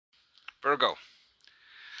Virgo.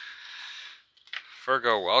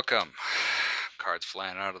 Virgo, welcome. Cards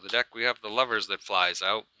flying out of the deck. We have the Lovers that flies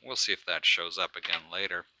out. We'll see if that shows up again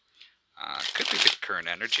later. Could be the current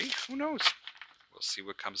energy. Who knows? We'll see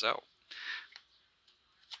what comes out.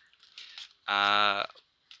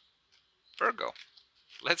 Virgo,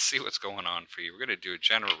 let's see what's going on for you. We're going to do a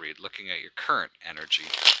general read looking at your current energy,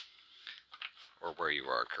 or where you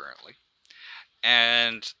are currently.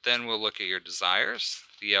 And then we'll look at your desires,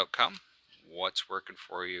 the outcome, what's working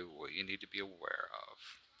for you, what you need to be aware of.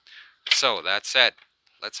 So that said,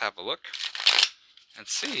 let's have a look and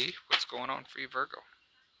see what's going on for you, Virgo.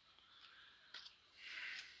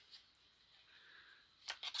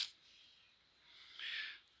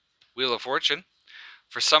 Wheel of Fortune.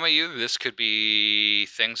 For some of you, this could be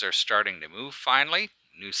things are starting to move finally,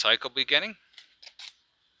 new cycle beginning.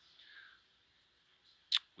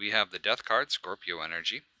 We have the Death card, Scorpio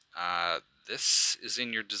energy. This is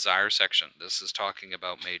in your desire section. This is talking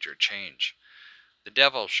about major change. The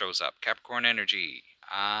Devil shows up, Capricorn energy,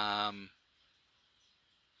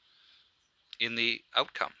 in the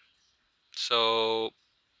outcome. So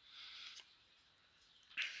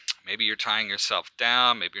maybe you're tying yourself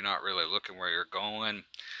down, maybe you're not really looking where you're going.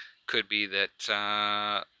 Could be that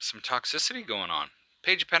some toxicity going on.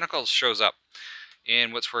 Page of Pentacles shows up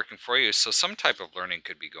in what's working for you, so some type of learning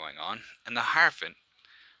could be going on. And the Hierophant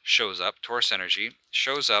shows up, Taurus energy,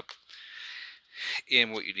 shows up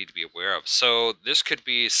in what you need to be aware of. So this could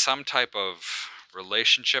be some type of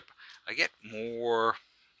relationship. I get more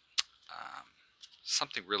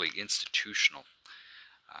something really institutional,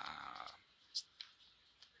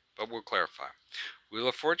 but we'll clarify. Wheel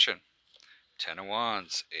of Fortune, Ten of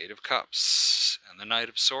Wands, Eight of Cups, and the Knight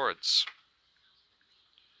of Swords.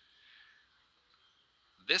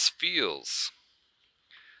 This feels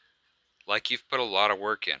like you've put a lot of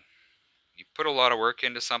work in. You've put a lot of work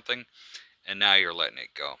into something, and now you're letting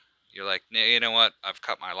it go. You're like, you know what? I've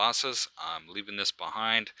cut my losses. I'm leaving this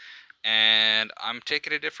behind, and I'm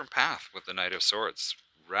taking a different path with the Knight of Swords.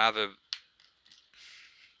 Rather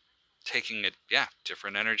taking a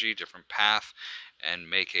different energy, different path, and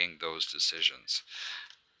making those decisions.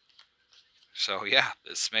 So yeah,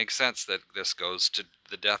 this makes sense that this goes to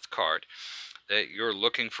the Death card, that you're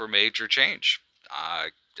looking for major change. I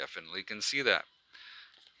definitely can see that.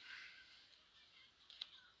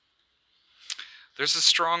 There's a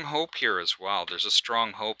strong hope here as well. There's a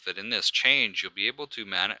strong hope that in this change you'll be able to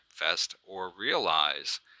manifest or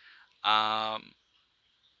realize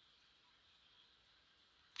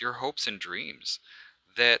your hopes and dreams,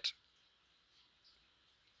 that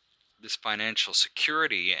this financial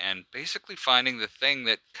security and basically finding the thing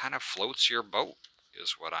that kind of floats your boat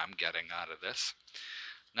is what I'm getting out of this.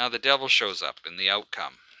 Now the Devil shows up in the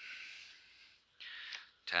outcome.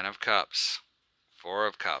 Ten of Cups, Four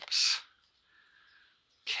of Cups,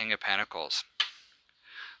 King of Pentacles.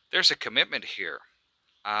 There's a commitment here.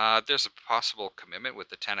 There's a possible commitment with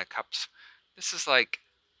the Ten of Cups. This is like,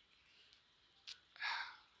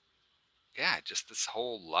 yeah, just this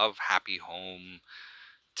whole love, happy home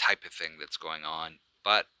type of thing that's going on.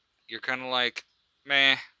 But you're kind of like,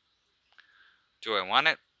 meh, do I want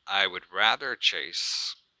it? I would rather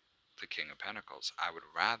chase the King of Pentacles. I would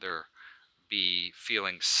rather be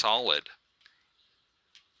feeling solid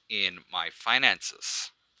in my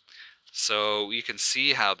finances. So you can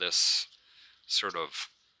see how this sort of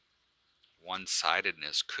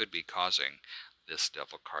one-sidedness could be causing this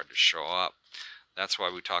Devil card to show up. That's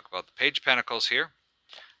why we talk about the Page of Pentacles here.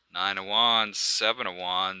 Nine of Wands, Seven of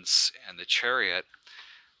Wands, and the Chariot.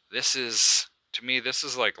 This is, to me, this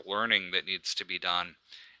is like learning that needs to be done.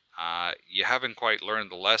 You haven't quite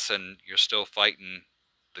learned the lesson. You're still fighting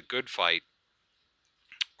the good fight,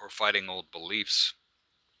 or fighting old beliefs,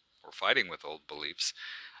 or fighting with old beliefs.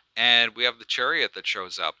 And we have the Chariot that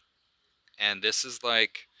shows up. And this is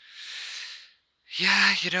like,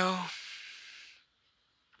 yeah, you know,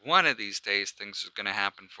 one of these days things are going to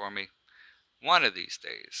happen for me. One of these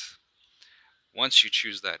days. Once you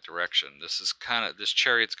choose that direction, this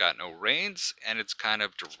Chariot's got no reins, and it's kind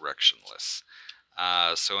of directionless.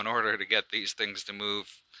 So in order to get these things to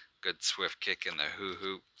move, good swift kick in the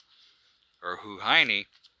hoo-hoo, or hoo-hiney,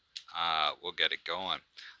 will get it going.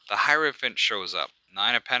 The Hierophant shows up.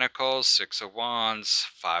 Nine of Pentacles, Six of Wands,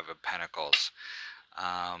 Five of Pentacles.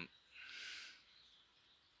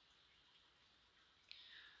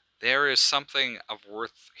 There is something of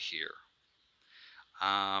worth here.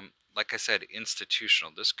 Like I said,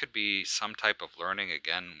 institutional. This could be some type of learning,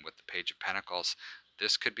 again, with the Page of Pentacles.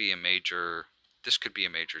 This could be a major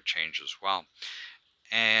change as well.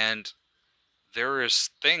 And there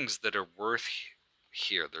is things that are worth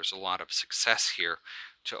here. There's a lot of success here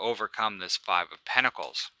to overcome this Five of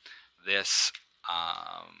Pentacles. This,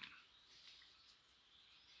 or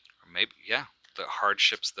maybe, yeah, the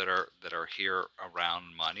hardships that are here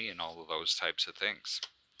around money and all of those types of things.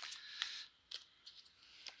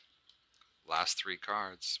 Last three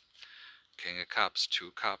cards. King of Cups, Two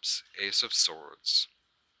of Cups, Ace of Swords.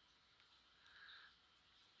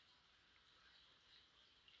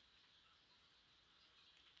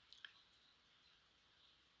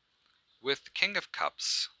 With the King of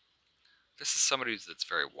Cups, this is somebody that's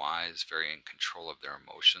very wise, very in control of their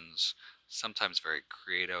emotions, sometimes very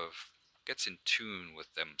creative, gets in tune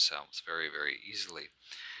with themselves very, very easily.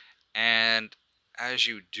 And as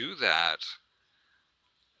you do that,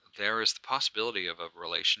 there is the possibility of a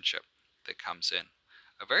relationship that comes in,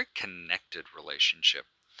 a very connected relationship.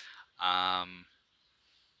 I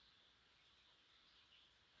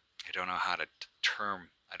don't know how to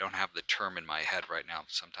I don't have the term in my head right now.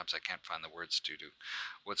 Sometimes I can't find the words due to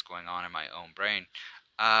what's going on in my own brain.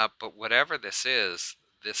 But whatever this is,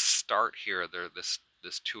 this start here, this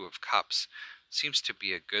Two of Cups, seems to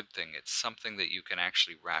be a good thing. It's something that you can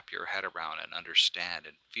actually wrap your head around and understand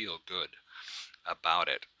and feel good about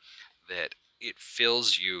it. That it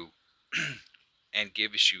fills you and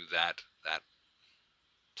gives you that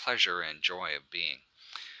pleasure and joy of being.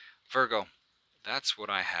 Virgo, that's what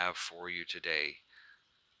I have for you today.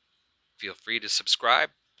 Feel free to subscribe,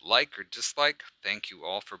 like, or dislike. Thank you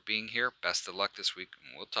all for being here. Best of luck this week,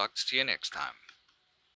 and we'll talk to you next time.